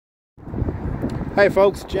Hey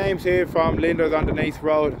folks, James here from Linders on the Nace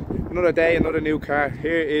Road. Another day, another new car.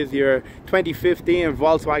 Here is your 2015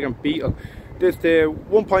 Volkswagen Beetle. This is the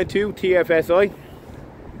 1.2 TSI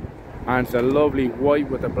and it's a lovely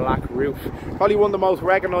white with a black roof. Probably one of the most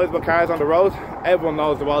recognisable cars on the road. Everyone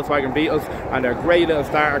knows the Volkswagen Beetles and they're a great little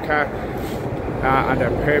starter car and they're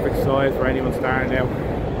perfect size for anyone starting out.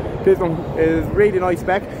 This one is really nice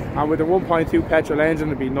spec, and with the 1.2 petrol engine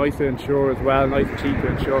it'd be nice to insure as well, nice and cheap to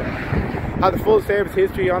insure. Has a full service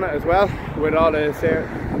history on it as well, with all the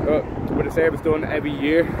service done every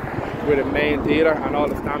year with a main dealer, and all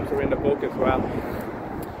the stamps are in the book as well.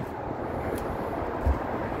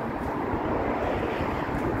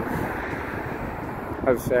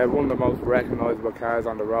 As I said, one of the most recognisable cars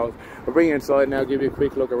on the road. I'll bring you inside now, give you a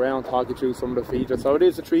quick look around, talk you through some of the features. So it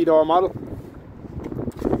is a 3-door model.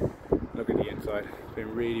 Look at the inside, it's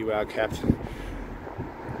been really well kept.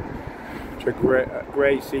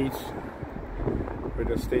 Grey seats with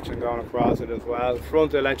the stitching going across it as well.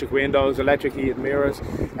 Front electric windows, electric heated mirrors,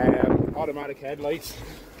 automatic headlights,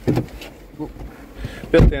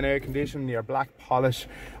 built-in air conditioning, your black polish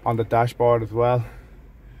on the dashboard as well.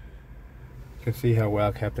 You can see how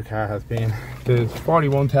well kept the car has been. There's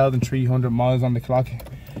 41,300 miles on the clock,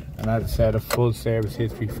 and as I said, a full service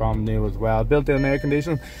history from new as well. Built-in air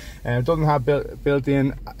conditioning. It doesn't have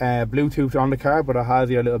built-in Bluetooth on the car, but it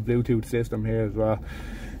has your little Bluetooth system here as well.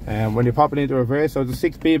 When you pop it into reverse, so it's a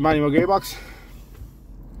 6-speed manual gearbox,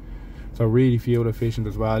 so really fuel efficient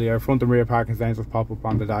as well. Your front and rear parking sensors pop up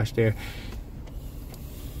on the dash there.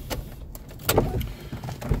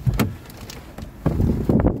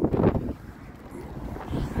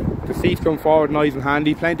 The seats come forward nice and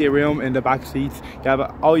handy, plenty of room in the back seats. You have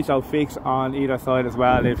an ISO fix on either side as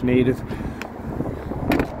well if needed. So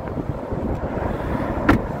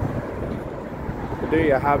there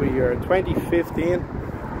you have it, your 2015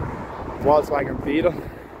 Volkswagen Beetle.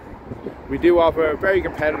 We do offer very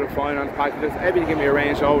competitive finance packages. Everything can be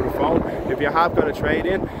arranged over the phone. If you have got a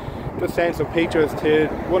trade-in, just send some pictures to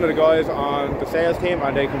one of the guys on the sales team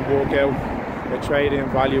and they can work out a trade-in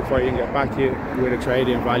value for you and get back to you with a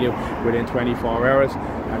trade-in value within 24 hours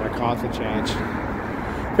and a cost of change.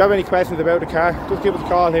 If you have any questions about the car, just give us a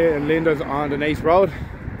call here in Linders on the Nace Road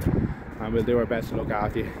and we'll do our best to look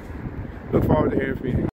after you. Look forward to hearing from you.